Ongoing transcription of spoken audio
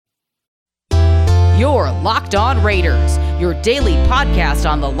You're Locked On Raiders, your daily podcast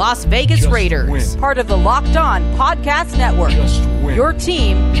on the Las Vegas Raiders. Win. Part of the Locked On Podcast Network. Your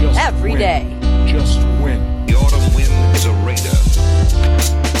team every day. Just win. The autumn wind is a raider,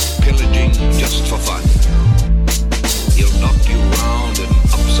 pillaging just for fun. He'll knock you round and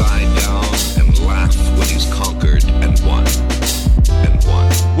upside down and laugh when he's conquered and won.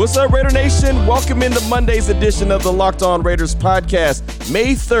 What's up, Raider Nation? Welcome into Monday's edition of the Locked On Raiders podcast,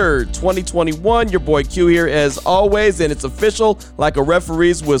 May 3rd, 2021. Your boy Q here as always, and it's official like a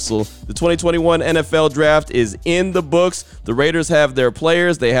referee's whistle. The 2021 NFL Draft is in the books. The Raiders have their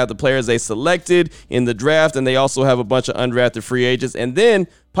players. They have the players they selected in the draft, and they also have a bunch of undrafted free agents, and then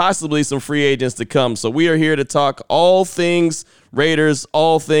possibly some free agents to come. So we are here to talk all things Raiders,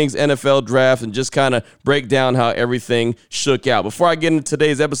 all things NFL draft, and just kind of break down how everything shook out. Before I get into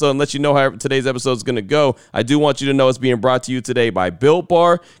today's episode and let you know how today's episode is going to go, I do want you to know it's being brought to you today by Built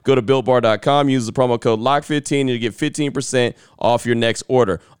Bar. Go to BuiltBar.com, use the promo code LOCK15, and you get 15% off your next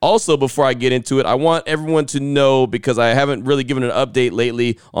order. Also, before I get into it, I want everyone to know, because I haven't really given an update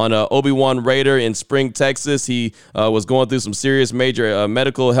lately on Obi-Wan Raider in Spring, Texas. He was going through some serious major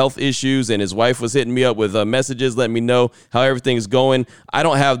medical health issues, and his wife was hitting me up with messages letting me know how everything is going. I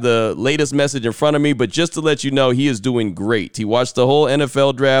don't have the latest message in front of me, but just to let you know, he is doing great. He watched the whole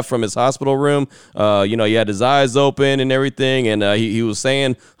NFL draft from his hospital room. He had his eyes open and everything, and he was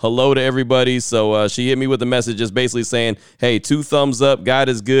saying hello to everybody. So she hit me with a message just basically saying, hey, 2 thumbs up, God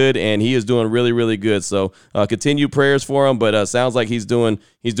is good, and he is doing really, really good. So continue prayers for him, but sounds like he's doing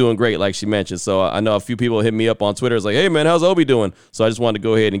great, like she mentioned. So I know a few people hit me up on Twitter. It's like, hey, man, how's Obi doing? So I just wanted to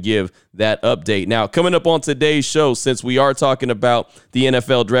go ahead and give that update. Now, coming up on today's show, since we are talking about the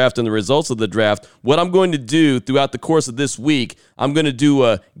NFL draft and the results of the draft, what I'm going to do throughout the course of this week, I'm going to do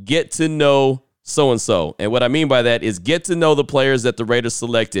a get to know so-and-so. And what I mean by that is get to know the players that the Raiders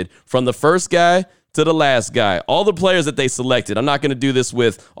selected from the first guy to the last guy, all the players that they selected. I'm not going to do this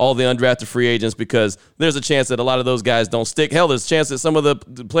with all the undrafted free agents because there's a chance that a lot of those guys don't stick. Hell, there's a chance that some of the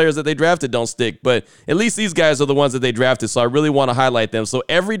players that they drafted don't stick, but at least these guys are the ones that they drafted, so I really want to highlight them. So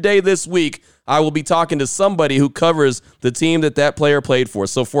every day this week, I will be talking to somebody who covers the team that player played for.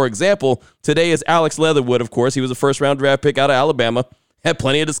 So, for example, today is Alex Leatherwood, of course. He was a first-round draft pick out of Alabama. Had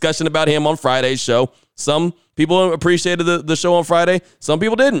plenty of discussion about him on Friday's show. Some people appreciated the show on Friday. Some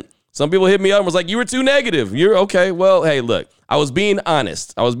people didn't. Some people hit me up and was like, you were too negative. You're okay. Well, hey, look, I was being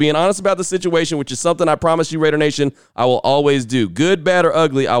honest. I was being honest about the situation, which is something I promise you, Raider Nation, I will always do. Good, bad, or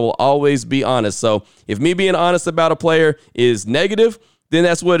ugly, I will always be honest. So if me being honest about a player is negative, then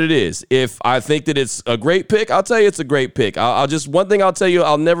that's what it is. If I think that it's a great pick, I'll tell you it's a great pick. One thing I'll tell you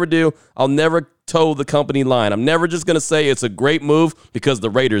I'll never do, I'll never toe the company line. I'm never just going to say it's a great move because the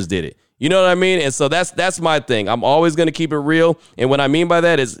Raiders did it. You know what I mean? And so that's my thing. I'm always going to keep it real. And what I mean by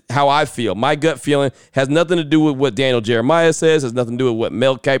that is how I feel. My gut feeling has nothing to do with what Daniel Jeremiah says, has nothing to do with what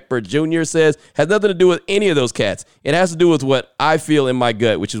Mel Kiper Jr. says, has nothing to do with any of those cats. It has to do with what I feel in my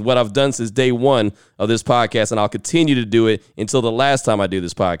gut, which is what I've done since day one of this podcast, and I'll continue to do it until the last time I do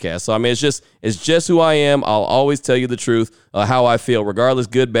this podcast. So, I mean, it's just who I am. I'll always tell you the truth, how I feel, regardless,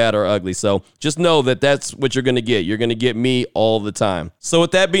 good, bad, or ugly. So just know that that's what you're going to get. You're going to get me all the time. So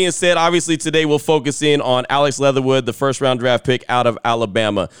with that being said, obviously today we'll focus in on Alex Leatherwood, the first-round draft pick out of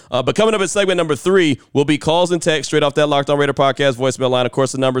Alabama. But coming up at segment number 3 will be calls and text straight off that Locked On Raider podcast voicemail line. Of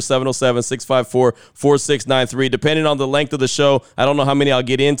course, the number 707-654-4693. Depending on the length of the show, I don't know how many I'll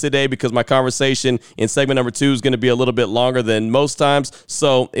get in today because my conversation in segment number 2 is going to be a little bit longer than most times.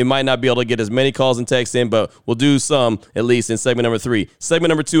 So it might not be able to get as many calls and texts in, but we'll do some at least in segment number 3. Segment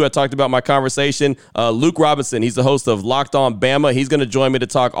number 2, I talked about my conversation. Luke Robinson, he's the host of Locked On Bama. He's going to join me to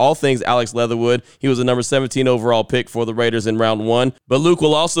talk all things Alex Leatherwood. He was a number 17 overall pick for the Raiders in round 1. But Luke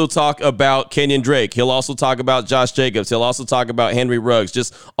will also talk about Kenyon Drake. He'll also talk about Josh Jacobs. He'll also talk about Henry Ruggs,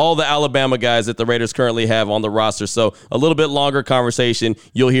 just all the Alabama guys that the Raiders currently have on the roster. So a little bit longer conversation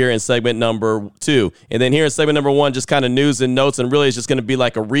you'll hear in segment number 2. And then here in segment number 1, just kind of news and notes, and really it's just going to be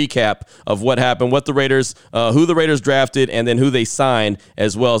like a recap of what happened, what the Raiders, who the Raiders drafted, and then who they signed,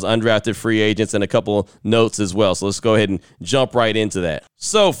 as well as undrafted free agents and a couple notes as well. So let's go ahead and jump right into that.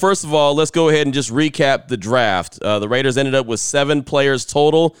 So first of all, let's go ahead and just recap the draft. The Raiders ended up with 7 players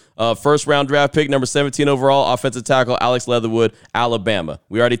total. First round draft pick, number 17 overall, offensive tackle Alex Leatherwood, Alabama.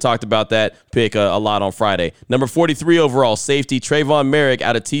 We already talked about that pick a lot on Friday. Number 43 overall, safety Trayvon Merrick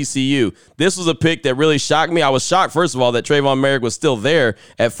out of TCU. This was a pick that really shocked me. I was shocked, first of all, that Trayvon Merrick was still there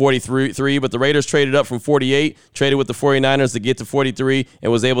at 43, but the Raiders traded up from 48, traded with the 49ers to get to 43,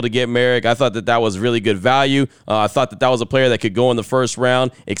 and was able to get Merrick. I thought that was really good value. I thought that was a player that could go in the first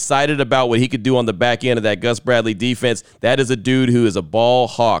round. Excited about what he could do on the back end of that Gus Bradley defense. That is a dude who is a ball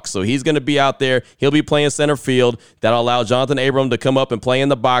hawk. So he's going to be out there. He'll be playing center field. That'll allow Jonathan Abram to come up and play in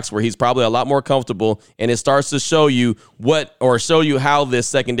the box where he's probably a lot more comfortable. And it starts to show you how this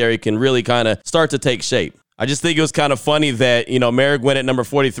secondary can really kind of start to take shape. I just think it was kind of funny that, Merrick went at number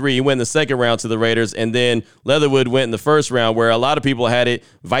 43. He went in the second round to the Raiders, and then Leatherwood went in the first round, where a lot of people had it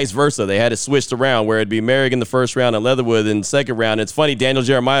vice versa. They had it switched around, where it'd be Merrick in the first round and Leatherwood in the second round. And it's funny, Daniel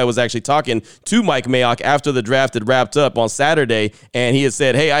Jeremiah was actually talking to Mike Mayock after the draft had wrapped up on Saturday, and he had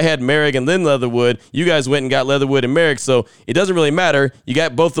said, hey, I had Merrick and then Leatherwood. You guys went and got Leatherwood and Merrick, so it doesn't really matter. You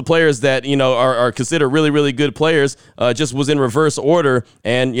got both the players that, are considered really, really good players, just was in reverse order.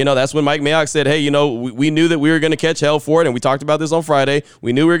 And, that's when Mike Mayock said, hey, we knew that we were going to catch hell for it, and we talked about this on Friday.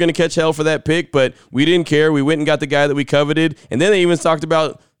 We knew we were going to catch hell for that pick, but we didn't care. We went and got the guy that we coveted, and then they even talked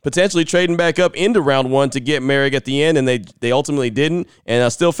about potentially trading back up into round one to get Merrick at the end, and they ultimately didn't, and I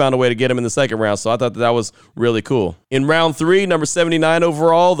still found a way to get him in the second round, so I thought that was really cool. In round 3, number 79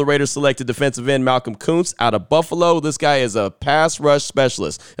 overall, the Raiders selected defensive end Malcolm Kuntz out of Buffalo. This guy is a pass rush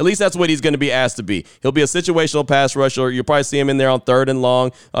specialist. At least that's what he's going to be asked to be. He'll be a situational pass rusher. You'll probably see him in there on 3rd and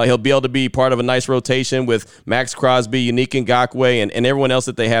long. He'll be able to be part of a nice rotation with Max Crosby, Unique Ngakoue, and everyone else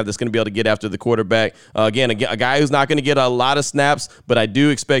that they have that's going to be able to get after the quarterback. Again, a guy who's not going to get a lot of snaps, but I do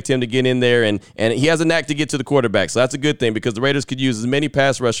expect him to get in there, and he has a knack to get to the quarterback, so that's a good thing because the Raiders could use as many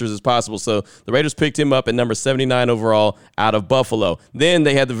pass rushers as possible. So the Raiders picked him up at number 79 overall out of Buffalo. Then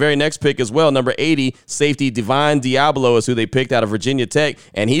they had the very next pick as well, number 80, safety Divine Diablo is who they picked out of Virginia Tech,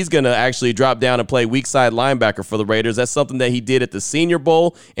 and he's going to actually drop down and play weak side linebacker for the Raiders. That's something that he did at the Senior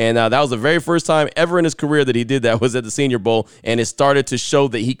Bowl, and that was the very first time ever in his career that he did that was at the Senior Bowl, and it started to show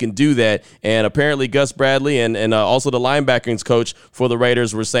that he can do that. And apparently Gus Bradley and also the linebackers coach for the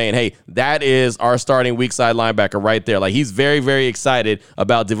Raiders were saying, hey, that is our starting weak side linebacker right there. Like, he's very, very excited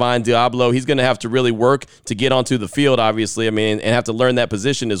about Divine Diablo. He's going to have to really work to get onto the field, obviously, and have to learn that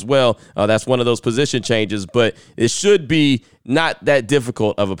position as well. That's one of those position changes, but it should be not that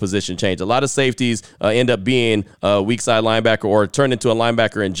difficult of a position change. A lot of safeties end up being a weak side linebacker or turn into a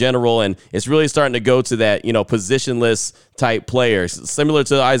linebacker in general, and it's really starting to go to that, positionless type player, similar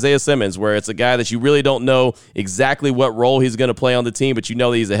to Isaiah Simmons, where it's a guy that you really don't know exactly what role he's going to play on the team, but you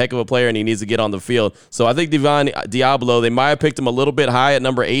know that he's a heck of a player and he needs to get on the field. So I think Divine Diablo, they might have picked him a little bit high at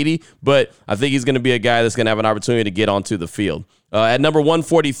number 80, but I think he's going to be a guy that's going to have an opportunity to get onto the field. At number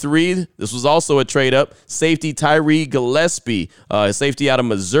 143, this was also a trade-up, safety Tyree Gillespie, safety out of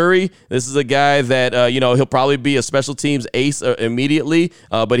Missouri. This is a guy that, he'll probably be a special teams ace immediately,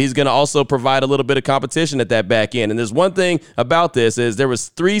 but he's going to also provide a little bit of competition at that back end. And there's one thing about this is there was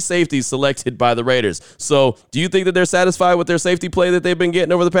 3 safeties selected by the Raiders. So do you think that they're satisfied with their safety play that they've been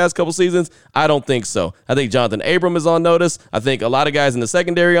getting over the past couple seasons? I don't think so. I think Jonathan Abram is on notice. I think a lot of guys in the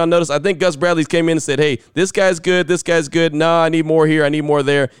secondary on notice. I think Gus Bradley's came in and said, hey, this guy's good. This guy's good. Nah, I need more here, I need more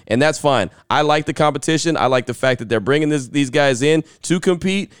there, and that's fine. I like the competition. I like the fact that they're bringing these guys in to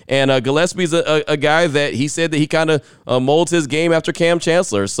compete, and Gillespie's a guy that he said that he kind of molds his game after Cam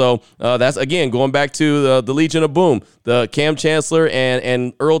Chancellor. So that's, again, going back to the Legion of Boom, the Cam Chancellor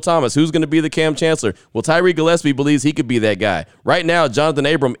and Earl Thomas. Who's going to be the Cam Chancellor? Well, Tyree Gillespie believes he could be that guy. Right now, Jonathan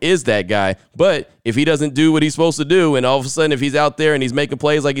Abram is that guy, but if he doesn't do what he's supposed to do, and all of a sudden if he's out there and he's making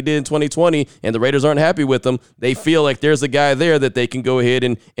plays like he did in 2020 and the Raiders aren't happy with him, they feel like there's a guy there that they can go ahead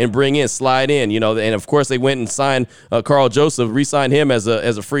and bring in, slide in, and of course they went and signed Carl Joseph, re-signed him as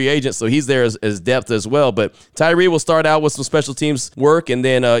a free agent, so he's there as depth as well. But Tyree will start out with some special teams work and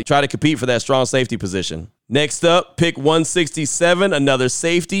then try to compete for that strong safety position. Next up, pick 167, another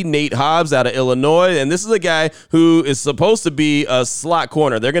safety, Nate Hobbs out of Illinois. And this is a guy who is supposed to be a slot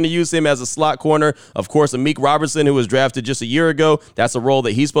corner. They're going to use him as a slot corner. Of course, Amik Robertson, who was drafted just a year ago, that's a role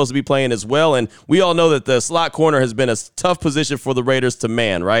that he's supposed to be playing as well. And we all know that the slot corner has been a tough position for the Raiders to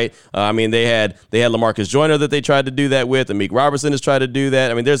man, right? They had LaMarcus Joyner that they tried to do that with. Amik Robertson has tried to do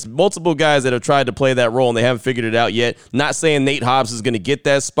that. There's multiple guys that have tried to play that role, and they haven't figured it out yet. Not saying Nate Hobbs is going to get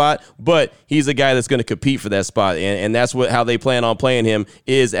that spot, but he's a guy that's going to compete for that spot, and that's how they plan on playing him,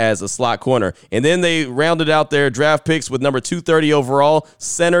 is as a slot corner. And then they rounded out their draft picks with number 230 overall,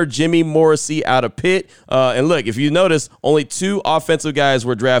 center Jimmy Morrissey out of Pitt. And look, if you notice, only 2 offensive guys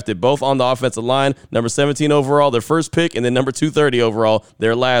were drafted, both on the offensive line. Number 17 overall, their first pick, and then number 230 overall,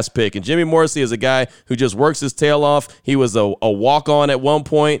 their last pick. And Jimmy Morrissey is a guy who just works his tail off. He was a walk-on at one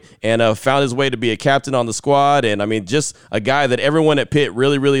point and found his way to be a captain on the squad. And just a guy that everyone at Pitt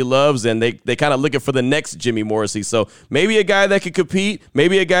really, really loves, and they kind of looking for the next next Jimmy Morrissey. So maybe a guy that could compete,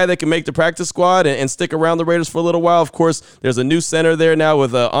 maybe a guy that can make the practice squad and stick around the Raiders for a little while. Of course, there's a new center there now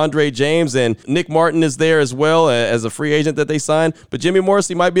with Andre James, and Nick Martin is there as well as a free agent that they signed. But Jimmy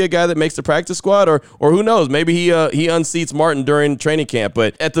Morrissey might be a guy that makes the practice squad, or who knows, maybe he unseats Martin during training camp.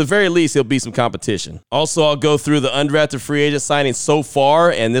 But at the very least, he'll be some competition. Also, I'll go through the undrafted free agent signings so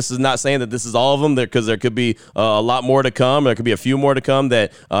far, and this is not saying that this is all of them, because there could be a lot more to come. There could be a few more to come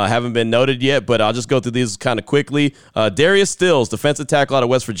that haven't been noted yet, but I'll just go through these kind of quickly. Darius Stills, defensive tackle out of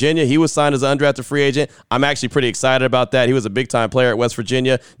West Virginia. He was signed as an undrafted free agent. I'm actually pretty excited about that. He was a big-time player at West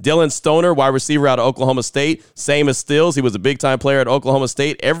Virginia. Dylan Stoner, wide receiver out of Oklahoma State. Same as Stills. He was a big-time player at Oklahoma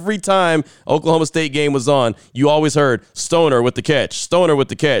State. Every time Oklahoma State game was on, you always heard Stoner with the catch, Stoner with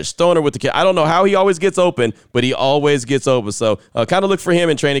the catch, Stoner with the catch. I don't know how he always gets open, but he always gets open. So kind of look for him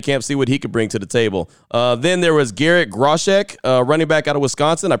in training camp, see what he could bring to the table. Then there was Garrett Groshek, running back out of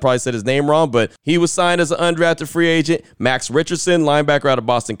Wisconsin. I probably said his name wrong, but he was signed as an undrafted free agent. Max Richardson, linebacker out of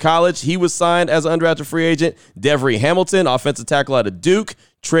Boston College. He was signed as an undrafted free agent. Devery Hamilton, offensive tackle out of Duke.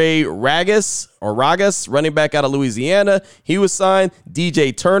 Trey Ragas, running back out of Louisiana. He was signed.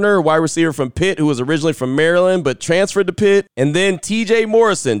 DJ Turner, wide receiver from Pitt, who was originally from Maryland but transferred to Pitt. And then TJ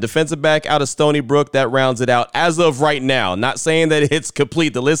Morrison, defensive back out of Stony Brook. That rounds it out as of right now. Not saying that it's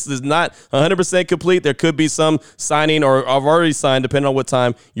complete. The list is not 100% complete. There could be some signing, or I've already signed, depending on what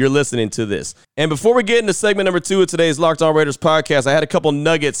time you're listening to this. And before we get into segment number 2 of today's Locked On Raiders podcast, I had a couple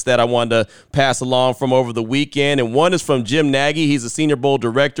nuggets that I wanted to pass along from over the weekend. And one is from Jim Nagy. He's a Senior Bowl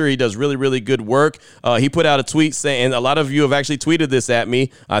director. He does really, really good work. He put out a tweet saying, and a lot of you have actually tweeted this at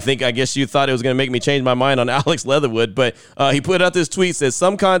me. I guess you thought it was going to make me change my mind on Alex Leatherwood, but he put out this tweet, says,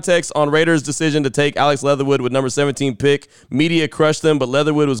 some context on Raiders' decision to take Alex Leatherwood with number 17 pick. Media crushed them, but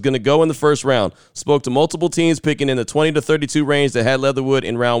Leatherwood was going to go in the first round. Spoke to multiple teams picking in the 20 to 32 range that had Leatherwood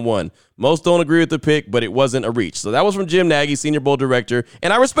in round 1. Most don't agree with the pick, but it wasn't a reach. So that was from Jim Nagy, Senior Bowl director,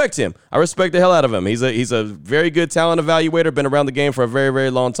 and I respect him. I respect the hell out of him. He's a very good talent evaluator, been around the game for a very,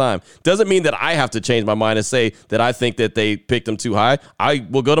 very long time. Doesn't mean that I have to change my mind and say that I think that they picked him too high. I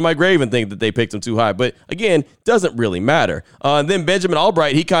will go to my grave and think that they picked him too high. But again, doesn't really matter. And then Benjamin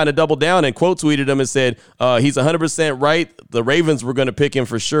Albright, he kind of doubled down and quote tweeted him and said, he's 100% right. The Ravens were going to pick him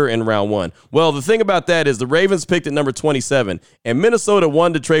for sure in round 1. Well, the thing about that is the Ravens picked at number 27, and Minnesota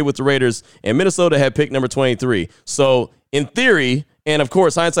won to trade with the Raiders, and Minnesota had picked number 23. So in theory, and of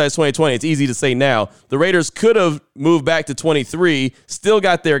course, hindsight is 20/20. It's easy to say now. The Raiders could have moved back to 23, still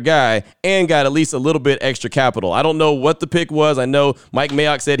got their guy, and got at least a little bit extra capital. I don't know what the pick was. I know Mike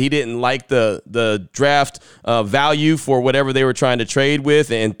Mayock said he didn't like the draft value for whatever they were trying to trade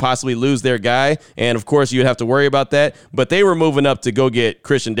with and possibly lose their guy. And of course, you'd have to worry about that. But they were moving up to go get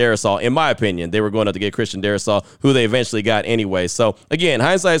Christian Darrisaw. In my opinion, they were going up to get Christian Darrisaw, who they eventually got anyway. So again,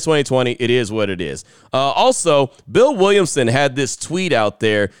 hindsight is 20/20. It is what it is. Also, Bill Williamson had this tweet out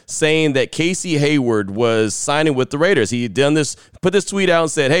there saying that Casey Hayward was signing with the Raiders. He put this tweet out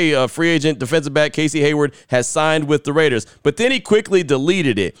and said, hey, free agent defensive back Casey Hayward has signed with the Raiders. But then he quickly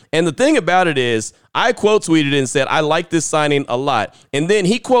deleted it. And the thing about it is, I quote tweeted it and said, I like this signing a lot. And then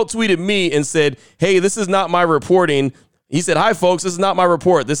he quote tweeted me and said, hey, this is not my reporting. He said, hi, folks, this is not my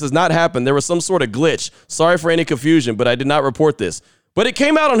report. This has not happened. There was some sort of glitch. Sorry for any confusion, but I did not report this. But it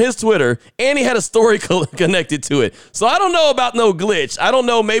came out on his Twitter, and he had a story connected to it. So I don't know about no glitch. I don't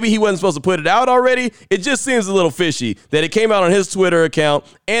know. Maybe he wasn't supposed to put it out already. It just seems a little fishy that it came out on his Twitter account,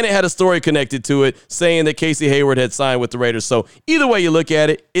 and it had a story connected to it saying that Casey Hayward had signed with the Raiders. So either way you look at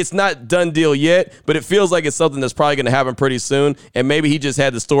it, it's not done deal yet, but it feels like it's something that's probably going to happen pretty soon. And maybe he just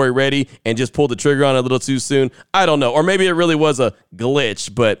had the story ready and just pulled the trigger on it a little too soon. I don't know. Or maybe it really was a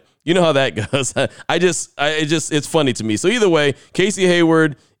glitch, but you know how that goes. It's funny to me. So either way, Casey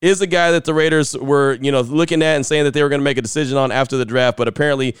Hayward is a guy that the Raiders were, looking at and saying that they were going to make a decision on after the draft, but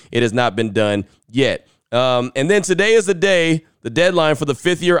apparently it has not been done yet. And then today is the deadline for the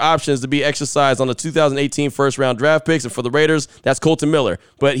fifth-year options to be exercised on the 2018 first-round draft picks. And for the Raiders, that's Colton Miller.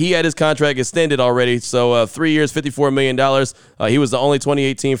 But he had his contract extended already, so 3 years, $54 million. He was the only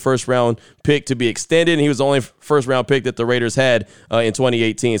 2018 first-round pick to be extended, and he was the only first-round pick that the Raiders had in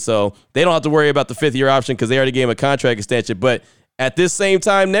 2018. So they don't have to worry about the fifth-year option because they already gave him a contract extension. But at this same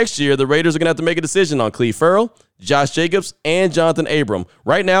time next year, the Raiders are going to have to make a decision on Cleve Ferrell, Josh Jacobs, and Jonathan Abram.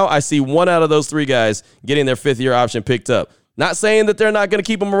 Right now, I see one out of those three guys getting their fifth-year option picked up. Not saying that they're not going to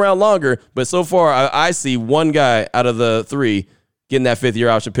keep him around longer, but so far I see one guy out of the three getting that fifth-year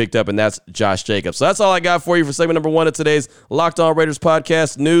option picked up, and that's Josh Jacobs. So that's all I got for you for segment number 1 of today's Locked On Raiders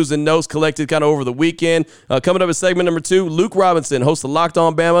podcast. News and notes collected kind of over the weekend. Coming up in segment number 2, Luke Robinson, host of Locked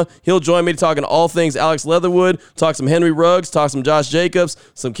On Bama. He'll join me talking all things Alex Leatherwood, talk some Henry Ruggs, talk some Josh Jacobs,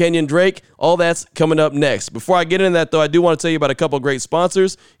 some Kenyon Drake. All that's coming up next. Before I get into that, though, I do want to tell you about a couple of great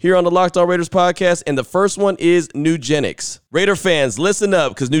sponsors here on the Locked On Raiders podcast, and the first one is Nugenix. Raider fans, listen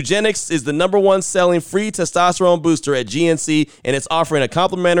up, because Nugenix is the #1 selling free testosterone booster at GNC, and it's offering a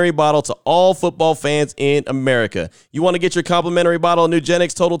complimentary bottle to all football fans in America. You want to get your complimentary bottle of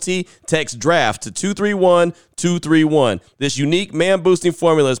Nugenix Total T? Text DRAFT to 231-231. This unique man-boosting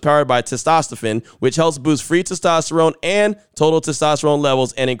formula is powered by testosterone, which helps boost free testosterone and total testosterone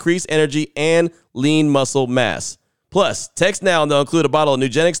levels and increase energy and lean muscle mass. Plus, text now and they'll include a bottle of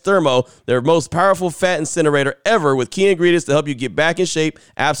Nugenix Thermo, their most powerful fat incinerator ever, with key ingredients to help you get back in shape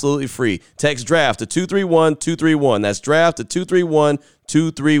absolutely free. Text DRAFT to 231-231. That's DRAFT to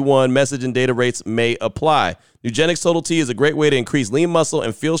 231-231. Message and data rates may apply. Nugenix Total T is a great way to increase lean muscle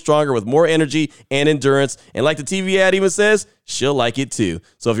and feel stronger with more energy and endurance. And like the TV ad even says, she'll like it too.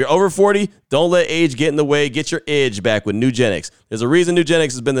 So if you're over 40, don't let age get in the way. Get your edge back with Nugenix. There's a reason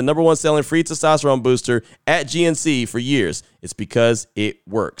Nugenix has been the #1 selling free testosterone booster at GNC for years. It's because it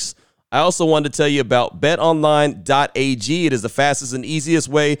works. I also wanted to tell you about betonline.ag. It is the fastest and easiest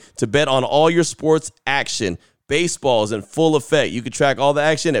way to bet on all your sports action. Baseball is in full effect. You can track all the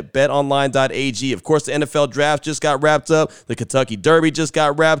action at betonline.ag. Of course, the NFL draft just got wrapped up. The Kentucky Derby just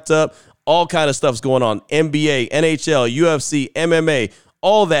got wrapped up. All kind of stuff's going on. NBA, NHL, UFC, MMA,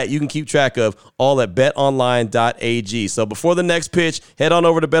 all that you can keep track of, all at betonline.ag. So before the next pitch, head on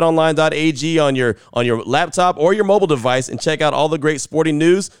over to betonline.ag on your laptop or your mobile device and check out all the great sporting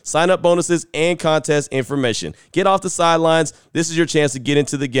news, sign-up bonuses, and contest information. Get off the sidelines. This is your chance to get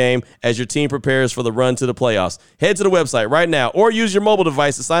into the game as your team prepares for the run to the playoffs. Head to the website right now or use your mobile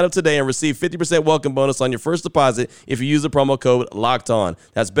device to sign up today and receive 50% welcome bonus on your first deposit if you use the promo code LOCKEDON.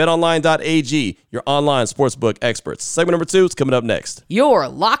 That's betonline.ag, your online sportsbook experts. Segment number 2 is coming up next. You're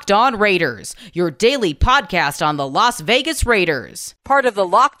Locked On Raiders, your daily podcast on the Las Vegas Raiders. Part of the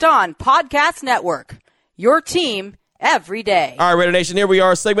Locked On Podcast Network, your team every day. All right, Raider Nation, here we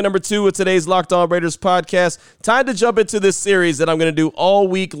are, segment number 2 of today's Locked On Raiders podcast. Time to jump into this series that I'm going to do all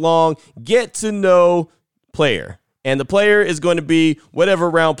week long, Get to Know Player. And the player is going to be whatever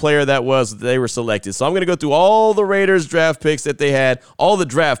round player that was that they were selected. So I'm going to go through all the Raiders draft picks that they had, all the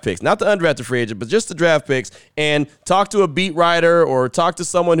draft picks, not the undrafted free agent, but just the draft picks, and talk to a beat writer or talk to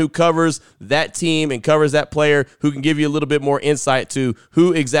someone who covers that team and covers that player who can give you a little bit more insight to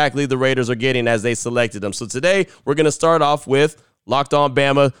who exactly the Raiders are getting as they selected them. So today we're going to start off with Locked On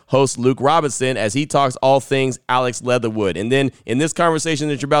Bama host Luke Robinson as he talks all things Alex Leatherwood. And then in this conversation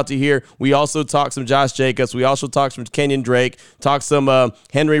that you're about to hear, we also talk some Josh Jacobs. We also talk some Kenyon Drake, talk some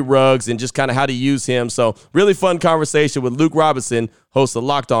Henry Ruggs, and just kind of how to use him. So really fun conversation with Luke Robinson, host of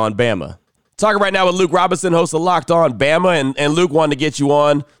Locked On Bama. Talking right now with Luke Robinson, host of Locked On Bama, and Luke wanted to get you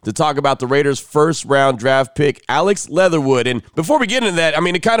on to talk about the Raiders' first-round draft pick, Alex Leatherwood. And before we get into that, I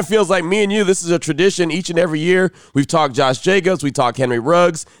mean, it kind of feels like me and you, this is a tradition each and every year. We've talked Josh Jacobs, we talked Henry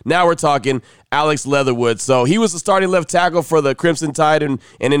Ruggs, now we're talking Alex Leatherwood. So he was the starting left tackle for the Crimson Tide, and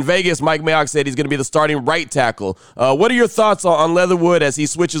in Vegas, Mike Mayock said he's going to be the starting right tackle. What are your thoughts on Leatherwood as he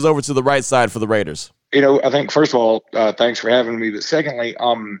switches over to the right side for the Raiders? You know, I think, first of all, thanks for having me. But secondly,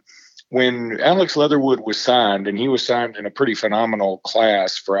 when Alex Leatherwood was signed, and he was signed in a pretty phenomenal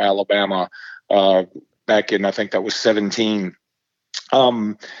class for Alabama back in, I think that was 17,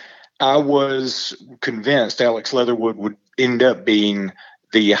 I was convinced Alex Leatherwood would end up being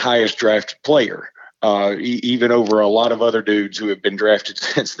the highest drafted player, even over a lot of other dudes who have been drafted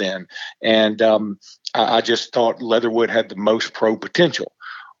since then. And I just thought Leatherwood had the most pro potential.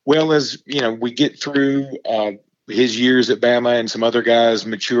 Well, as you know, we get through his years at Bama and some other guys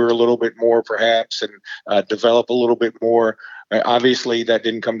mature a little bit more perhaps and develop a little bit more. Obviously, that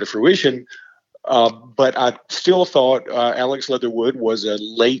didn't come to fruition, but I still thought Alex Leatherwood was a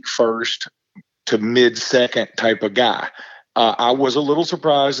late first to mid-second type of guy. I was a little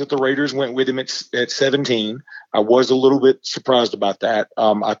surprised that the Raiders went with him at 17. I was a little bit surprised about that.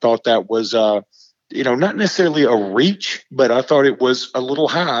 I thought that was not necessarily a reach, but I thought it was a little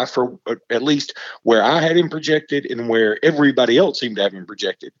high for at least where I had him projected and where everybody else seemed to have him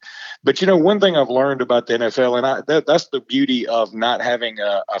projected. But, one thing I've learned about the NFL, and that's the beauty of not having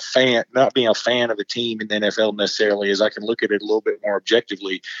not being a fan of a team in the NFL necessarily, is I can look at it a little bit more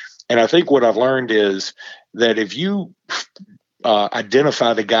objectively. And I think what I've learned is that if you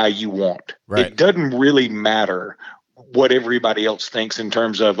identify the guy you want, right, it doesn't really matter what everybody else thinks in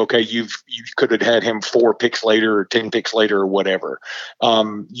terms of, okay, you could have had him 4 picks later or 10 picks later or whatever.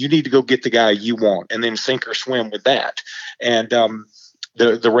 You need to go get the guy you want and then sink or swim with that. And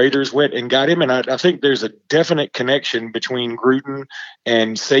the Raiders went and got him. And I think there's a definite connection between Gruden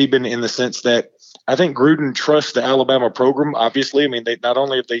and Saban in the sense that I think Gruden trusts the Alabama program. Obviously, I mean, they not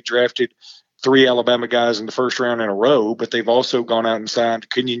only have they drafted 3 Alabama guys in the first round in a row, but they've also gone out and signed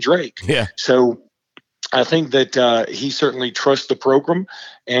Kenyon Drake. Yeah. So I think that he certainly trusts the program,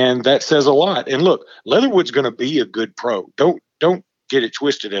 and that says a lot. And look, Leatherwood's going to be a good pro. Don't get it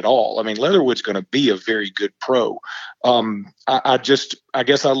twisted at all. I mean, Leatherwood's going to be a very good pro. I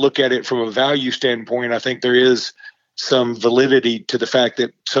guess I look at it from a value standpoint. I think there is some validity to the fact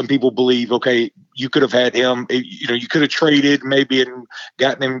that some people believe, okay, you could have had him, you could have traded maybe and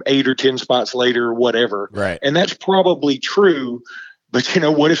gotten him 8 or 10 spots later or whatever. Right. And that's probably true. But,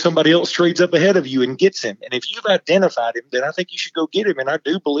 what if somebody else trades up ahead of you and gets him? And if you've identified him, then I think you should go get him. And I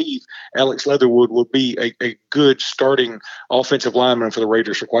do believe Alex Leatherwood will be a good starting offensive lineman for the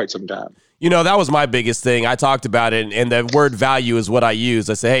Raiders for quite some time. That was my biggest thing. I talked about it, and the word value is what I use.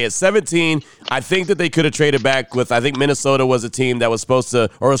 I say, hey, at 17, I think that they could have traded back with, I think Minnesota was a team that was supposed to,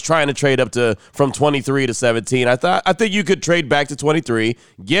 or was trying to trade up to from 23 to 17. I think you could trade back to 23,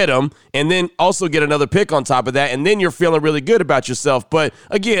 get them, and then also get another pick on top of that, and then you're feeling really good about yourself. But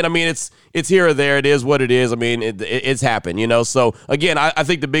again, I mean, it's here or there. It is what it is. I mean, it's happened, So again, I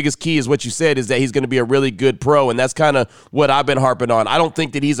think the biggest key is what you said, is that he's going to be a really good pro, and that's kind of what I've been harping on. I don't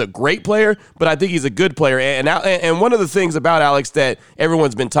think that he's a great player, but I think he's a good player. And one of the things about Alex that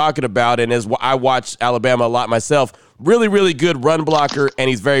everyone's been talking about, and as I watch Alabama a lot myself, really, really good run blocker, and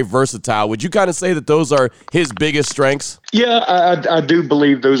he's very versatile. Would you kind of say that those are his biggest strengths? Yeah, I do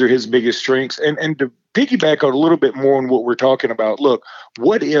believe those are his biggest strengths. And to piggyback on a little bit more on what we're talking about, look,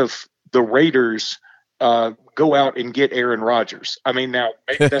 what if the Raiders go out and get Aaron Rodgers? I mean, now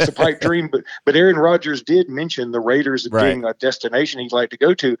maybe that's a pipe dream, but Aaron Rodgers did mention the Raiders as being a destination he'd like to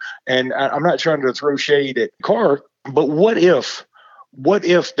go to. And I'm not trying to throw shade at Carr, but what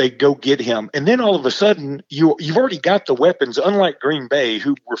if they go get him? And then all of a sudden you've already got the weapons, unlike Green Bay,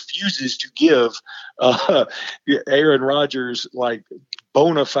 who refuses to give Aaron Rodgers like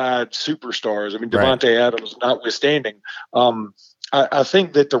bona fide superstars. I mean, Devontae Adams notwithstanding. I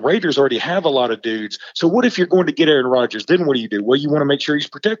think that the Raiders already have a lot of dudes. So what if you're going to get Aaron Rodgers? Then what do? Well, you want to make sure he's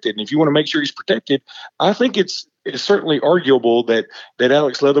protected. And if you want to make sure he's protected, I think it's certainly arguable that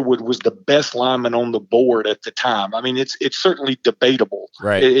Alex Leatherwood was the best lineman on the board at the time. I mean, it's certainly debatable.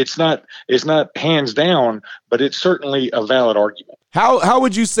 Right. It's not hands down, but it's certainly a valid argument. How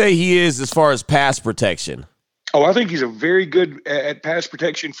would you say he is as far as pass protection? Oh, I think he's a very good at pass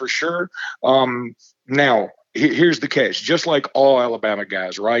protection for sure. Now, here's the catch. Just like all Alabama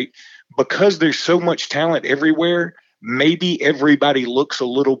guys, right? Because there's so much talent everywhere, maybe everybody looks a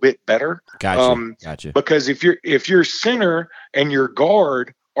little bit better. Gotcha. Because if your center and your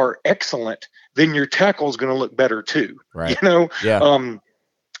guard are excellent, then your tackle is going to look better too. Right. Yeah.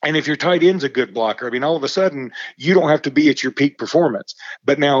 And if your tight end's a good blocker, I mean, all of a sudden you don't have to be at your peak performance.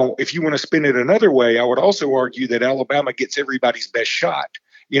 But now, if you want to spin it another way, I would also argue that Alabama gets everybody's best shot.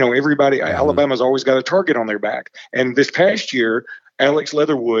 Alabama's always got a target on their back. And this past year, Alex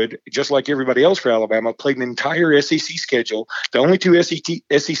Leatherwood, just like everybody else for Alabama, played an entire SEC schedule. The only 2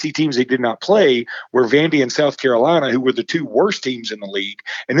 SEC teams they did not play were Vandy and South Carolina, who were the 2 worst teams in the league.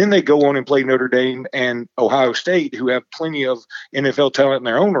 And then they go on and play Notre Dame and Ohio State, who have plenty of NFL talent in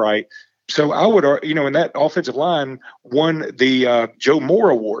their own right. So I would, and that offensive line won the Joe Moore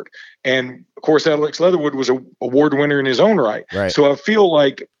Award. And, of course, Alex Leatherwood was an award winner in his own right. So I feel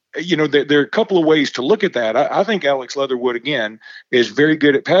like, there are a couple of ways to look at that. I think Alex Leatherwood, again, is very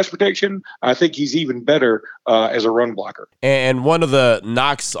good at pass protection. I think he's even better as a run blocker. And one of the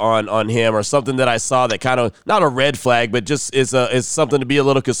knocks on him, or something that I saw that kind of, not a red flag, but just is something to be a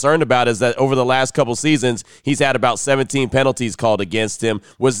little concerned about, is that over the last couple seasons, he's had about 17 penalties called against him.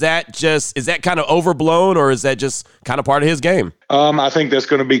 Is that kind of overblown, or is that just kind of part of his game? I think that's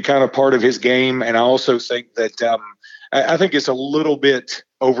going to be kind of part of his game. And I also think that I think it's a little bit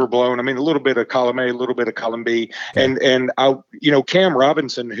overblown. I mean, a little bit of column A, a little bit of column B. Okay. And Cam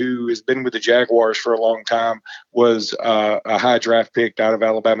Robinson, who has been with the Jaguars for a long time, was a high draft pick out of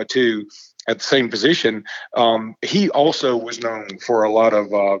Alabama too, at the same position. He also was known for a lot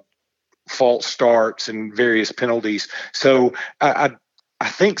of false starts and various penalties. So I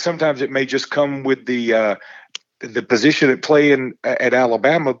think sometimes it may just come with the position at play at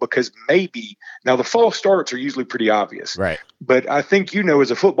Alabama, because maybe now the false starts are usually pretty obvious, right? But I think,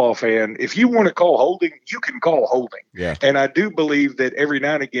 as a football fan, if you want to call holding, you can call holding. Yeah. And I do believe that every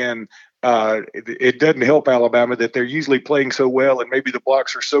now and again, it doesn't help Alabama that they're usually playing so well, and maybe the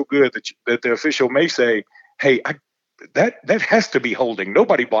blocks are so good that the official may say, "Hey, that has to be holding.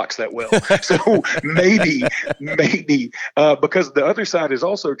 Nobody blocks that well." So maybe because the other side is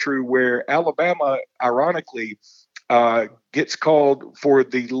also true, where Alabama, ironically, gets called for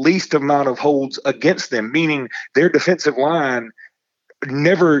the least amount of holds against them, meaning their defensive line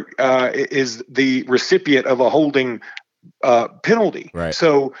never is the recipient of a holding penalty. Right.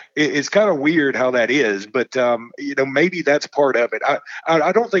 So it's kind of weird how that is, but maybe that's part of it.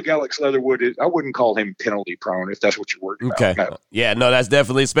 I don't think Alex Leatherwood I wouldn't call him penalty prone, if that's what you're worried about. Okay. No. Yeah, no, that's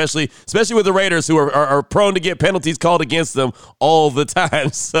definitely, especially with the Raiders, who are prone to get penalties called against them all the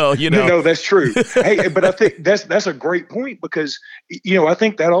time. So, No, that's true. Hey, but I think that's a great point, because, I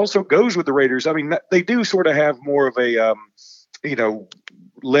think that also goes with the Raiders. I mean, they do sort of have more of a,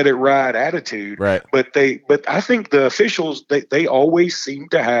 let it ride attitude. Right. But I think the officials, they always seem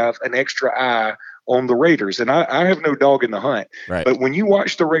to have an extra eye on the Raiders. And I have no dog in the hunt. Right. But when you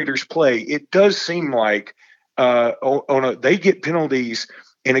watch the Raiders play, it does seem like they get penalties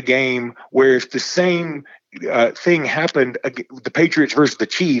in a game where if the same thing happened, the Patriots versus the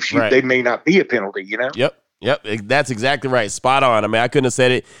Chiefs, right, they may not be a penalty, Yep, that's exactly right. Spot on. I mean, I couldn't have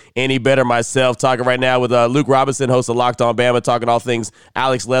said it any better myself. Talking right now with Luke Robinson, host of Locked On Bama, talking all things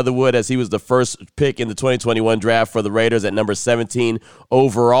Alex Leatherwood, as he was the first pick in the 2021 draft for the Raiders at number 17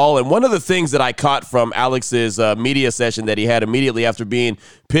 overall. And one of the things that I caught from Alex's media session that he had immediately after being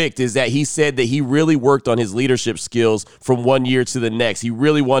picked is that he said that he really worked on his leadership skills from one year to the next. He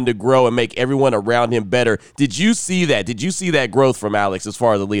really wanted to grow and make everyone around him better. Did you see that? Did you see that growth from Alex as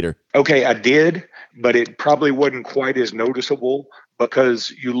far as a leader? Okay, I did, but it probably wasn't quite as noticeable,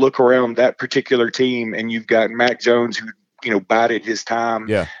 because you look around that particular team and you've got Mac Jones, who bided his time.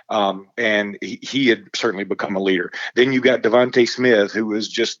 Yeah. And he had certainly become a leader. Then you got Devontae Smith, who was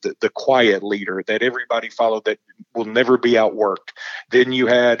just the quiet leader that everybody followed, that will never be outworked. Then you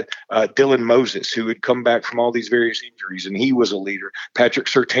had Dylan Moses, who had come back from all these various injuries, and he was a leader. Patrick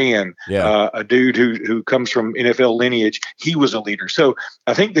Surtain, a dude who comes from NFL lineage, he was a leader. So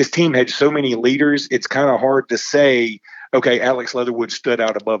I think this team had so many leaders, it's kind of hard to say, okay, Alex Leatherwood stood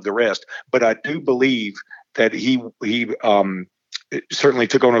out above the rest. But I do believe that he certainly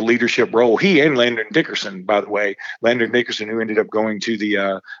took on a leadership role. He and Landon Dickerson, by the way, Landon Dickerson, who ended up going to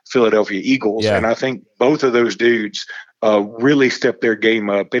the Philadelphia Eagles. Yeah. And I think both of those dudes really stepped their game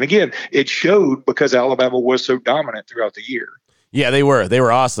up. And again, it showed because Alabama was so dominant throughout the year. Yeah, they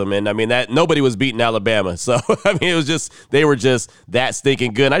were awesome. And I mean, that nobody was beating Alabama. So, I mean, they were just that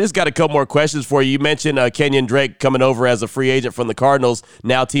stinking good. And I just got a couple more questions for you. You mentioned Kenyon Drake coming over as a free agent from the Cardinals,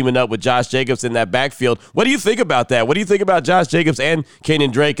 now teaming up with Josh Jacobs in that backfield. What do you think about that? What do you think about Josh Jacobs and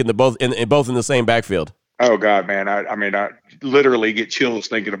Kenyon Drake both in the same backfield? Oh God, man. I literally get chills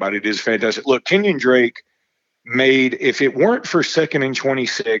thinking about it. It is fantastic. Look, Kenyon Drake made, if it weren't for 2nd and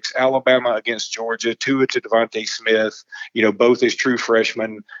 26, Alabama against Georgia, Tua to Devontae Smith, both as true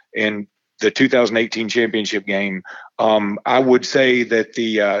freshmen in the 2018 championship game. I would say that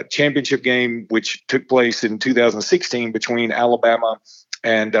the championship game, which took place in 2016 between Alabama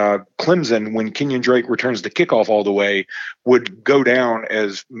and Clemson, when Kenyon Drake returns the kickoff all the way, would go down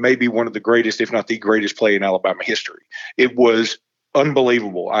as maybe one of the greatest, if not the greatest play in Alabama history. It was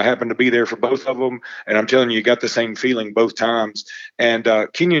unbelievable. I happened to be there for both of them, and I'm telling you, got the same feeling both times. And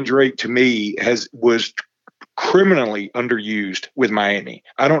Kenyon Drake, to me, was criminally underused with Miami.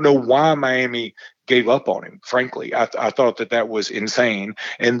 I don't know why Miami gave up on him, frankly. I thought that was insane.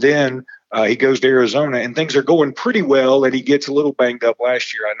 And then he goes to Arizona, and things are going pretty well, and he gets a little banged up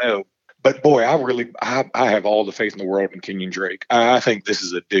last year, I know. But boy, I have all the faith in the world in Kenyon Drake. I think this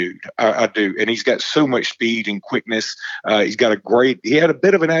is a dude. I do. And he's got so much speed and quickness. He had a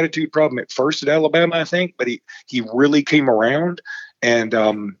bit of an attitude problem at first at Alabama, I think, but he really came around. And,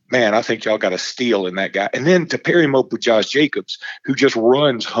 man, I think y'all got a steal in that guy. And then to pair him up with Josh Jacobs, who just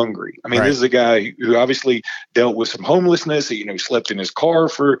runs hungry. I mean, right. This is a guy who obviously dealt with some homelessness. He slept in his car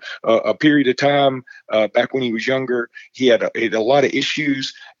for a period of time back when he was younger. He had a lot of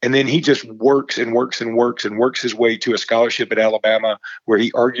issues. And then he just works and works and works and works his way to a scholarship at Alabama, where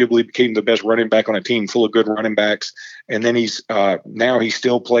he arguably became the best running back on a team full of good running backs. And then he's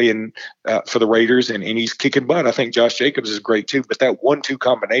still playing for the Raiders, and he's kicking butt. I think Josh Jacobs is great too, but that 1-2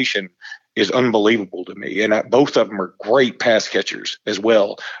 combination is unbelievable to me. And both of them are great pass catchers as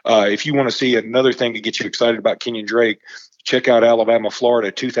well. If you want to see another thing to get you excited about Kenyon Drake, check out Alabama,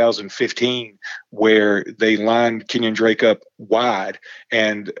 Florida, 2015, where they lined Kenyon Drake up wide,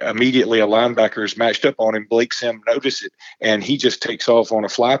 and immediately a linebacker is matched up on him. Blake Sim noticed it, and he just takes off on a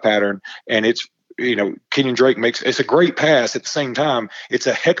fly pattern, and it's Kenyon Drake it's a great pass. At the same time, it's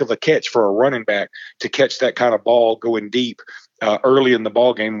a heck of a catch for a running back to catch that kind of ball going deep early in the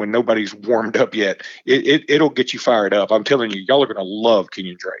ball game when nobody's warmed up yet. It'll get you fired up. I'm telling you, y'all are going to love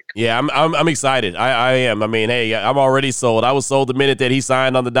Kenyon Drake. Yeah, I'm excited. I am. I mean, hey, I'm already sold. I was sold the minute that he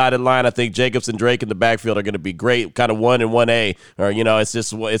signed on the dotted line. I think Jacobs and Drake in the backfield are going to be great, kind of 1 and 1A. Or you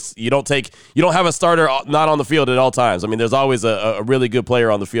don't have a starter not on the field at all times. I mean, there's always a really good player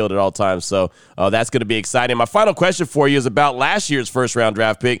on the field at all times. So that's going to be exciting. My final question for you is about last year's first round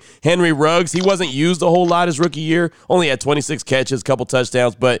draft pick, Henry Ruggs. He wasn't used a whole lot his rookie year. Only had 26 catches, a couple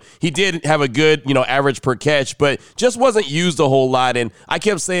touchdowns, but he did have a good, average per catch, but just wasn't used a whole lot. And I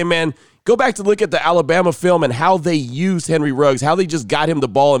kept saying, man, go back to look at the Alabama film and how they used Henry Ruggs, how they just got him the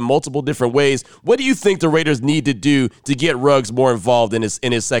ball in multiple different ways. What do you think the Raiders need to do to get Ruggs more involved in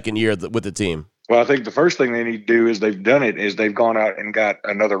his second year with the team? Well, I think the first thing they need to do is they've gone out and got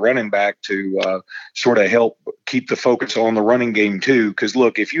another running back to sort of help keep the focus on the running game too. Because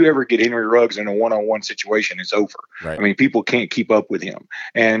look, if you ever get Henry Ruggs in a one-on-one situation, it's over. Right. I mean, people can't keep up with him.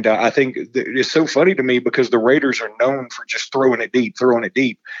 And I think it's so funny to me because the Raiders are known for just throwing it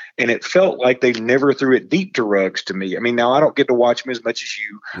deep. And it felt like they never threw it deep to Ruggs to me. I mean, now I don't get to watch him as much as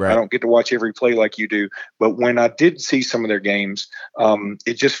you. Right. I don't get to watch every play like you do. But when I did see some of their games, I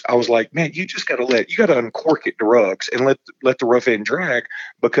was like, man, you just got to uncork it to Ruggs and let the rough end drag,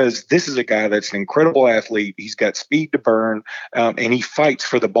 because this is a guy that's an incredible athlete. He's got speed to burn, and he fights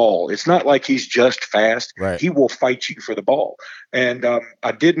for the ball. It's not like he's just fast. Right. He will fight you for the ball. And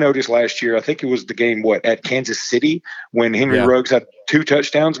I did notice last year, I think it was the game, at Kansas City, when Henry Ruggs had 2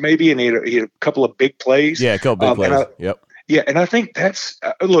 touchdowns maybe, and he had a couple of big plays. Yeah, a couple big plays. Yep. Yeah, and I think that's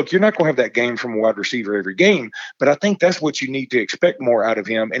look, you're not going to have that game from a wide receiver every game, but I think that's what you need to expect more out of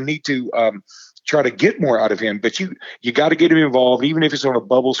him and need to try to get more out of him. But you got to get him involved, even if it's on a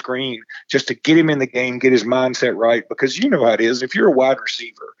bubble screen, just to get him in the game, get his mindset right, because you know how it is. If you're a wide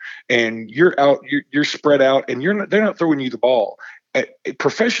receiver and you're out, you're spread out, and they're not throwing you the ball.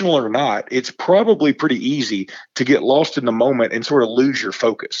 Professional or not, it's probably pretty easy to get lost in the moment and sort of lose your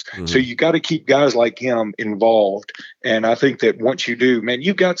focus. Mm-hmm. So you got to keep guys like him involved. And I think that once you do, man,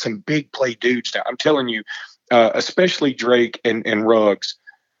 you've got some big play dudes now. I'm telling you, especially Drake and Ruggs.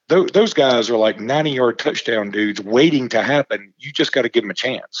 Those guys are like 90-yard touchdown dudes waiting to happen. You just got to give them a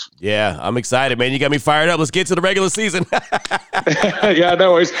chance. Yeah, I'm excited, man. You got me fired up. Let's get to the regular season. Yeah,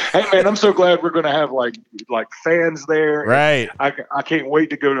 no worries. Hey, man, I'm so glad we're going to have like fans there. Right. I can't wait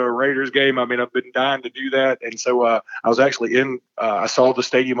to go to a Raiders game. I mean, I've been dying to do that. And so I was actually I saw the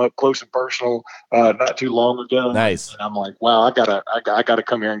stadium up close and personal not too long ago. Nice. And I'm like, wow, I gotta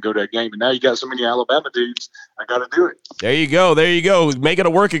come here and go to a game. And now you got so many Alabama dudes. I got to do it. There you go. Make it a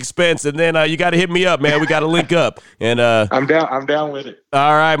work expense, and then you got to hit me up, man. We got to link up. And I'm down with it.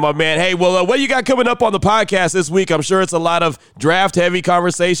 All right, my man. Hey, well, what you got coming up on the podcast this week? I'm sure it's a lot of draft heavy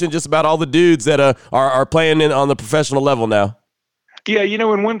conversation, just about all the dudes that are playing on the professional level now. Yeah,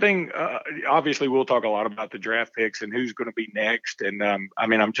 and one thing, obviously we'll talk a lot about the draft picks and who's going to be next. And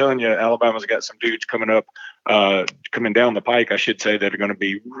I'm telling you, Alabama's got some dudes coming down the pike, I should say, that are going to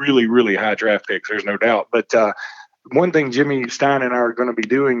be really, really high draft picks. There's no doubt. But one thing Jimmy Stein and I are going to be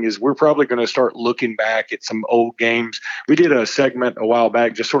doing is we're probably going to start looking back at some old games. We did a segment a while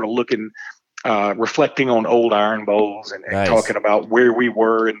back, just sort of reflecting on old Iron Bowls and nice. Talking about where we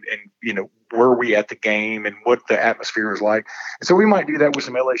were and were we at the game and what the atmosphere was like. And so we might do that with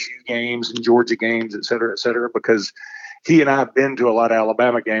some LSU games and Georgia games, et cetera, because he and I have been to a lot of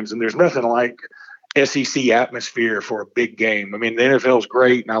Alabama games, and there's nothing like SEC atmosphere for a big game. I mean, the NFL is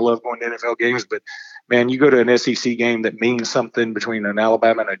great, and I love going to NFL games, but man, you go to an SEC game that means something between an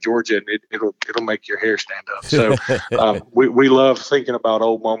Alabama and a Georgia, and it'll make your hair stand up. So we love thinking about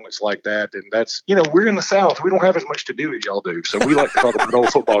old moments like that, and that's we're in the South. We don't have as much to do as y'all do, so we like to talk about old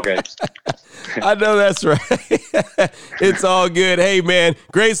football games. I know that's right. It's all good. Hey, man,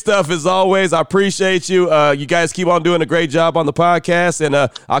 great stuff as always. I appreciate you. You guys keep on doing a great job on the podcast, and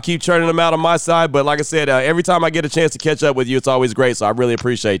I'll keep churning them out on my side. But like I said, every time I get a chance to catch up with you, it's always great. So I really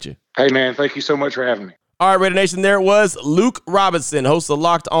appreciate you. Hey, man, thank you so much for having me. All right, Raider Nation, there it was Luke Robinson, host of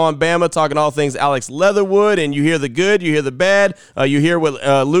Locked On Bama, talking all things Alex Leatherwood, and you hear the good, you hear the bad, you hear what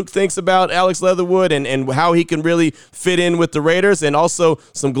Luke thinks about Alex Leatherwood and how he can really fit in with the Raiders, and also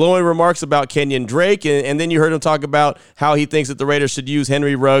some glowing remarks about Kenyon Drake, and then you heard him talk about how he thinks that the Raiders should use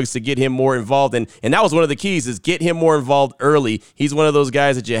Henry Ruggs to get him more involved, and that was one of the keys, is get him more involved early. He's one of those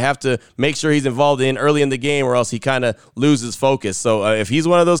guys that you have to make sure he's involved in early in the game, or else he kind of loses focus. So if he's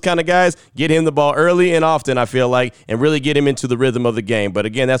one of those kind of guys, get him the ball early, and often, I feel like, and really get him into the rhythm of the game. But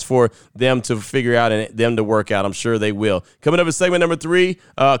again, that's for them to figure out and them to work out. I'm sure they will. Coming up in segment number 3,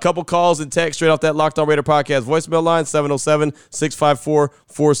 a couple calls and text straight off that Locked On Raider podcast voicemail line,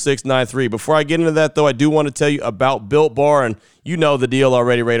 707-654-4693. Before I get into that, though, I do want to tell you about Built Bar, and you know the deal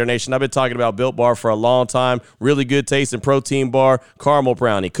already, Raider Nation. I've been talking about Built Bar for a long time. Really good taste and protein bar, caramel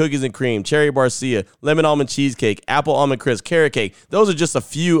brownie, cookies and cream, cherry barcia, lemon almond cheesecake, apple almond crisp, carrot cake. Those are just a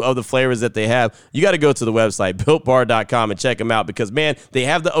few of the flavors that they have. You got to go to the website, BuiltBar.com, and check them out because, man, they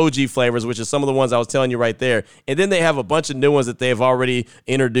have the OG flavors, which is some of the ones I was telling you right there. And then they have a bunch of new ones that they've already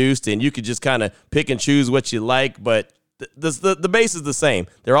introduced, and you could just kind of pick and choose what you like, but the base is the same.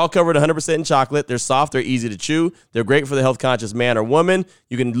 They're all covered 100% in chocolate. They're soft. They're easy to chew. They're great for the health-conscious man or woman.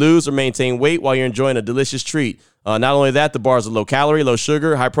 You can lose or maintain weight while you're enjoying a delicious treat. Not only that, the bars are low calorie, low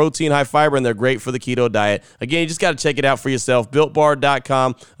sugar, high protein, high fiber, and they're great for the keto diet. Again, you just got to check it out for yourself.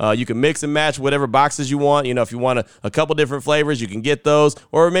 BuiltBar.com. You can mix and match whatever boxes you want. You know, if you want a couple different flavors, you can get those.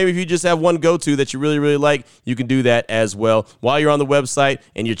 Or maybe if you just have one go-to that you really, really like, you can do that as well. While you're on the website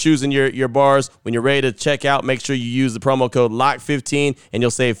and you're choosing your bars, when you're ready to check out, make sure you use the promo code LOCK15 and you'll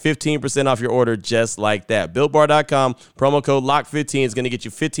save 15% off your order just like that. BuiltBar.com. Promo code LOCK15 is going to get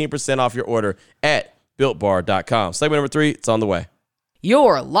you 15% off your order at BuiltBar.com. Segment number 3, it's on the way.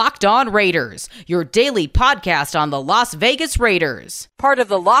 You're Locked On Raiders, your daily podcast on the Las Vegas Raiders. Part of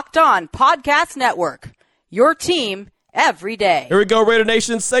the Locked On Podcast Network, your team every day. Here we go, Raider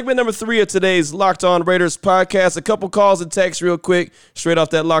Nation. Segment number 3 of today's Locked On Raiders podcast. A couple calls and texts real quick, straight off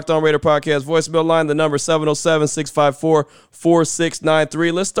that Locked On Raider podcast voicemail line. The number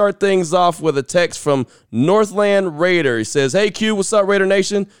 707-654-4693. Let's start things off with a text from Northland Raider. He says, "Hey Q, what's up, Raider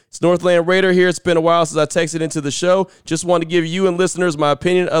Nation? It's Northland Raider here. It's been a while since I texted into the show. Just want to give you and listeners my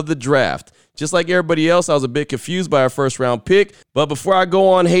opinion of the draft. Just like everybody else, I was a bit confused by our first-round pick, but before I go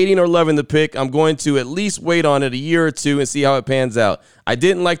on hating or loving the pick, I'm going to at least wait on it a year or two and see how it pans out. I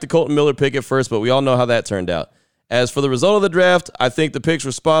didn't like the Colton Miller pick at first, but we all know how that turned out. As for the result of the draft, I think the picks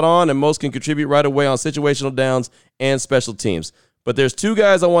were spot on, and most can contribute right away on situational downs and special teams. But there's 2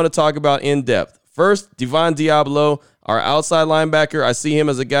 guys I want to talk about in depth. First, Devon Diablo, our outside linebacker. I see him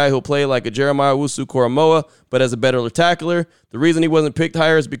as a guy who'll play like a Jeremiah Owusu-Koramoah, but as a better tackler. The reason he wasn't picked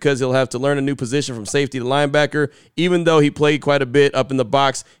higher is because he'll have to learn a new position from safety to linebacker. Even though he played quite a bit up in the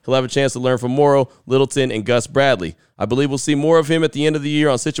box, he'll have a chance to learn from Morrow, Littleton, and Gus Bradley. I believe we'll see more of him at the end of the year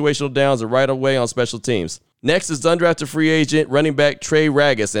on situational downs and right away on special teams. Next is undrafted free agent running back Trey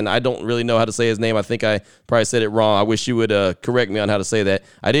Ragas, and I don't really know how to say his name. I think I probably said it wrong. I wish you would correct me on how to say that.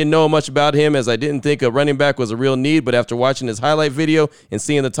 I didn't know much about him as I didn't think a running back was a real need, but after watching his highlight video and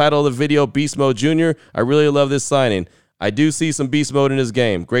seeing the title of the video, Beast Mode Jr., I really love this signing. I do see some beast mode in his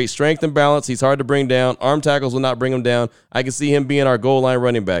game. Great strength and balance. He's hard to bring down. Arm tackles will not bring him down. I can see him being our goal line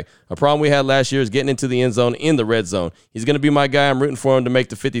running back. A problem we had last year is getting into the end zone in the red zone. He's going to be my guy. I'm rooting for him to make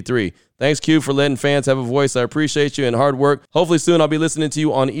the 53. Thanks, Q, for letting fans have a voice. I appreciate you and hard work. Hopefully soon I'll be listening to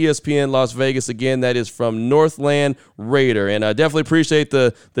you on ESPN Las Vegas. Again, that is from Northland Raider. And I definitely appreciate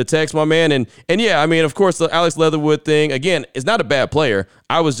the text, my man. And yeah, I mean, of course, the Alex Leatherwood thing, again, is not a bad player.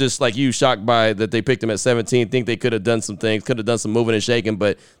 I was just like you, shocked by that they picked him at 17. Think they could have done some things, could have done some moving and shaking,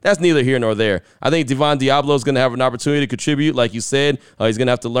 but that's neither here nor there. I think Devon Diablo is going to have an opportunity to contribute, like you said. He's going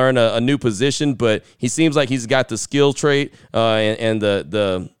to have to learn a new position, but he seems like he's got the skill trait and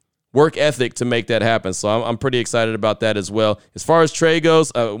the work ethic to make that happen. So I'm pretty excited about that as well. As far as Trey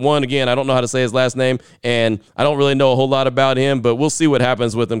goes, again, I don't know how to say his last name, and I don't really know a whole lot about him, but we'll see what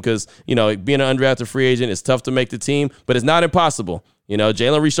happens with him because, being an undrafted free agent, it's tough to make the team, but it's not impossible.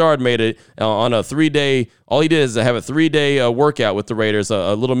 Jalen Richard made it on a 3-day. All he did is have a 3-day workout with the Raiders,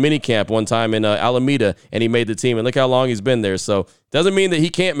 a little mini camp one time in Alameda, and he made the team. And look how long he's been there. So doesn't mean that he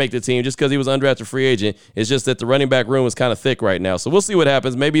can't make the team just because he was an undrafted free agent. It's just that the running back room is kind of thick right now. So we'll see what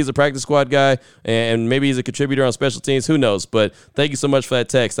happens. Maybe he's a practice squad guy, and maybe he's a contributor on special teams. Who knows? But thank you so much for that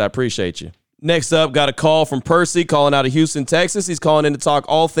text. I appreciate you. Next up, got a call from Percy calling out of Houston, Texas. He's calling in to talk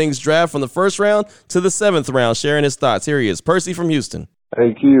all things draft from the first round to the 7th round, sharing his thoughts. Here he is, Percy from Houston.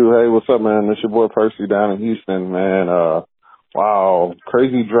 Hey, Q. Hey, what's up, man? It's your boy Percy down in Houston, man. Wow,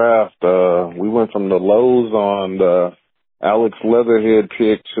 crazy draft. We went from the lows on the Alex Leatherhead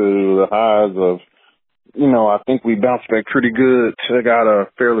pick to the highs of, I think we bounced back pretty good. Got a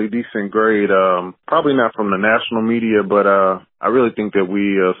fairly decent grade. Probably not from the national media, but I really think that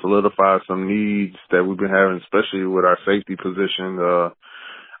we solidified some needs that we've been having, especially with our safety position.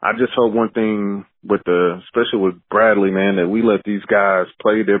 I just hope one thing especially with Bradley, man, that we let these guys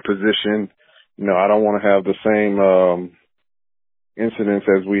play their position. I don't want to have the same incidents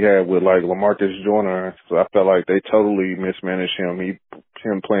as we had with like LaMarcus Joyner. So I felt like they totally mismanaged him.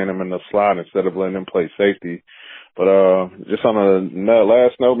 Him playing him in the slot instead of letting him play safety. But just on a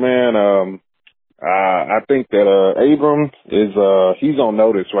last note, man, I think that Abram is he's on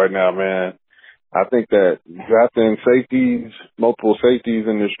notice right now, man. I think that drafting safeties, multiple safeties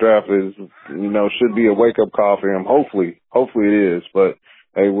in this draft is, should be a wake-up call for him. Hopefully it is. But,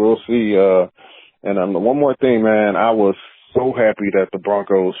 hey, we'll see. And one more thing, man, I was so happy that the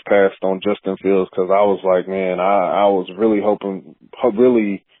Broncos passed on Justin Fields because I was like, man, I was really hoping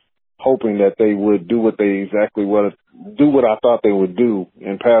that they would do what I thought they would do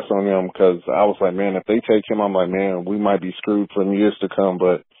and pass on him because I was like, man, if they take him, I'm like, man, we might be screwed for years to come.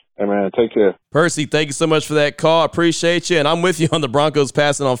 But, hey, man, take care. Percy, thank you so much for that call. I appreciate you. And I'm with you on the Broncos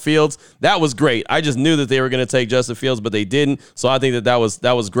passing on Fields. That was great. I just knew that they were going to take Justin Fields, but they didn't. So I think that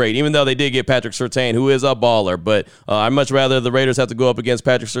was great, even though they did get Patrick Surtain, who is a baller. But I'd much rather the Raiders have to go up against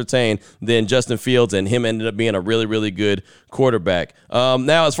Patrick Surtain than Justin Fields, and him ended up being a really, really good quarterback.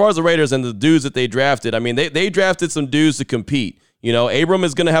 Now, as far as the Raiders and the dudes that they drafted, I mean, they drafted some dudes to compete. Abram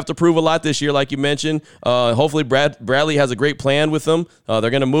is going to have to prove a lot this year, like you mentioned. Hopefully, Bradley has a great plan with him. They're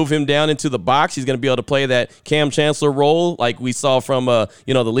going to move him down into the box. He's going to be able to play that Cam Chancellor role, like we saw from the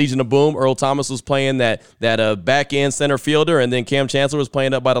Legion of Boom. Earl Thomas was playing that back end center fielder, and then Cam Chancellor was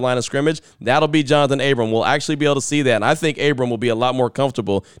playing up by the line of scrimmage. That'll be Jonathan Abram. We'll actually be able to see that, and I think Abram will be a lot more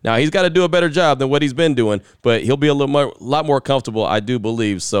comfortable. Now he's got to do a better job than what he's been doing, but he'll be a lot more comfortable, I do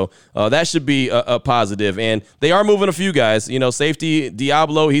believe. So that should be a positive. And they are moving a few guys. Safety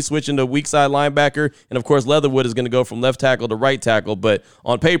Diablo, he's switching to weak side linebacker, and of course Leatherwood is going to go from left tackle to right tackle. But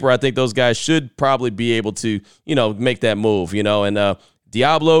on paper, I think those guys should probably be able to, make that move. And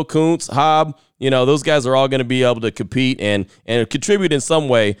Diablo, Kuntz, Hobb, those guys are all going to be able to compete and contribute in some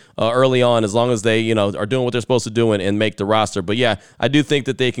way early on, as long as they, are doing what they're supposed to do and make the roster. But yeah, I do think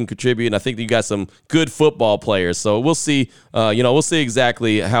that they can contribute, and I think you got some good football players. So we'll see, we'll see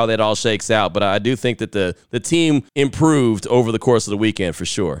exactly how that all shakes out. But I do think that the team improved over the course of the weekend for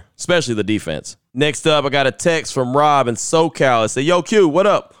sure, especially the defense. Next up, I got a text from Rob in SoCal. It said, "Yo, Q, what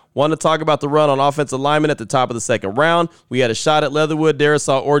up? Want to talk about the run on offensive linemen at the top of the second round. We had a shot at Leatherwood,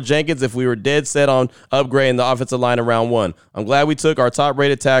 Darisaw, or Jenkins if we were dead set on upgrading the offensive line in round 1. I'm glad we took our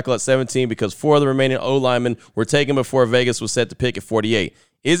top-rated tackle at 17 because 4 of the remaining O-linemen were taken before Vegas was set to pick at 48.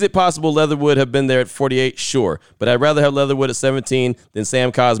 Is it possible Leatherwood have been there at 48? Sure, but I'd rather have Leatherwood at 17 than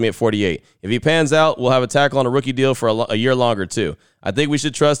Sam Cosmi at 48. If he pans out, we'll have a tackle on a rookie deal for a year longer, too. I think we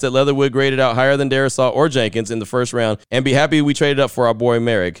should trust that Leatherwood graded out higher than Darisaw or Jenkins in the first round and be happy we traded up for our boy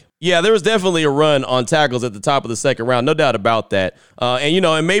Merrick." Yeah, there was definitely a run on tackles at the top of the second round, no doubt about that.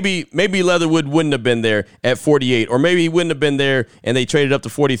 And maybe Leatherwood wouldn't have been there at 48, or maybe he wouldn't have been there and they traded up to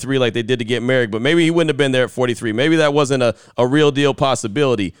 43 like they did to get Merrick, but maybe he wouldn't have been there at 43. Maybe that wasn't a real deal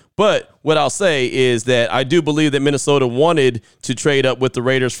possibility. But what I'll say is that I do believe that Minnesota wanted to trade up with the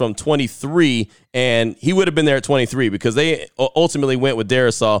Raiders from 23, and he would have been there at 23 because they ultimately went with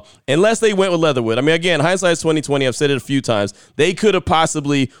Darisaw, unless they went with Leatherwood. I mean, again, hindsight's 20/20. I've said it a few times. They could have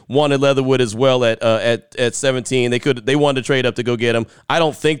possibly wanted Leatherwood as well at 17. They wanted to trade up to go get him. I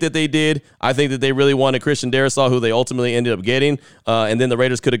don't think that they did. I think that they really wanted Christian Darisaw, who they ultimately ended up getting, and then the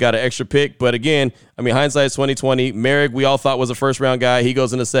Raiders could have got an extra pick. But again, I mean, hindsight's 20/20. Merrick, we all thought was a first-round guy. He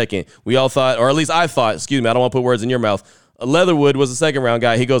goes in a second. We all thought, or at least I thought, I don't want to put words in your mouth, Leatherwood was a second-round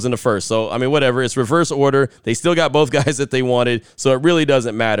guy. He goes into first. So, I mean, whatever. It's reverse order. They still got both guys that they wanted, so it really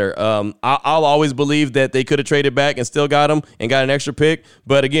doesn't matter. I'll always believe that they could have traded back and still got him and got an extra pick.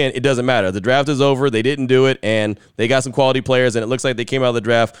 But, again, it doesn't matter. The draft is over. They didn't do it, and they got some quality players, and it looks like they came out of the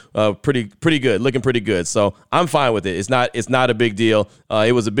draft pretty good, looking pretty good. So I'm fine with it. It's not a big deal.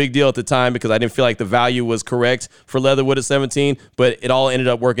 It was a big deal at the time because I didn't feel like the value was correct for Leatherwood at 17, but it all ended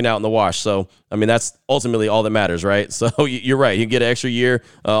up working out in the wash. So, I mean, that's ultimately all that matters, right? So you're right. You get an extra year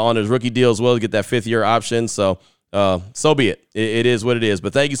on his rookie deal as well to get that 5th-year option. So be it. It is what it is.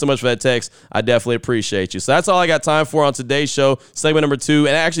 But thank you so much for that text. I definitely appreciate you. So that's all I got time for on today's show. Segment number 2,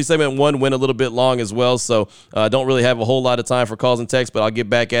 and actually segment 1 went a little bit long as well. So don't really have a whole lot of time for calls and texts, but I'll get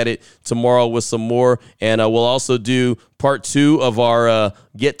back at it tomorrow with some more. And we'll also do part 2 of our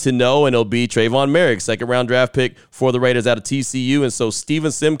Get to Know, and it'll be Trayvon Merrick, 2nd-round draft pick for the Raiders out of TCU. And so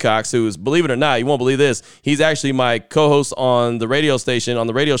Steven Simcox, who is, believe it or not, you won't believe this, he's actually my co-host on the radio station, on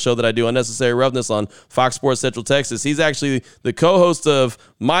the radio show that I do, Unnecessary Roughness, on Fox Sports Central Texas. He's actually the co-host of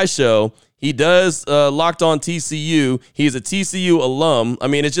my show. He does Locked On TCU. He's a TCU alum. I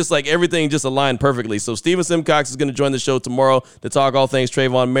mean, it's just like everything just aligned perfectly. So Steven Simcox is going to join the show tomorrow to talk all things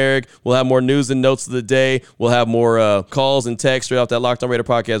Trayvon Merrick. We'll have more news and notes of the day. We'll have more calls and texts straight off that Locked On Raider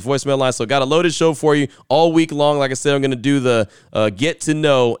podcast voicemail line. So got a loaded show for you all week long. Like I said, I'm going to do the get to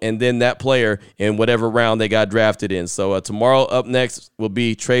know and then that player in whatever round they got drafted in. So tomorrow up next will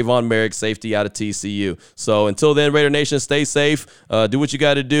be Trayvon Merrick, safety out of TCU. So until then, Raider Nation, stay safe. Do what you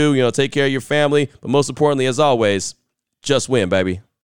got to do. Take care of your family. But most importantly, as always, just win, baby.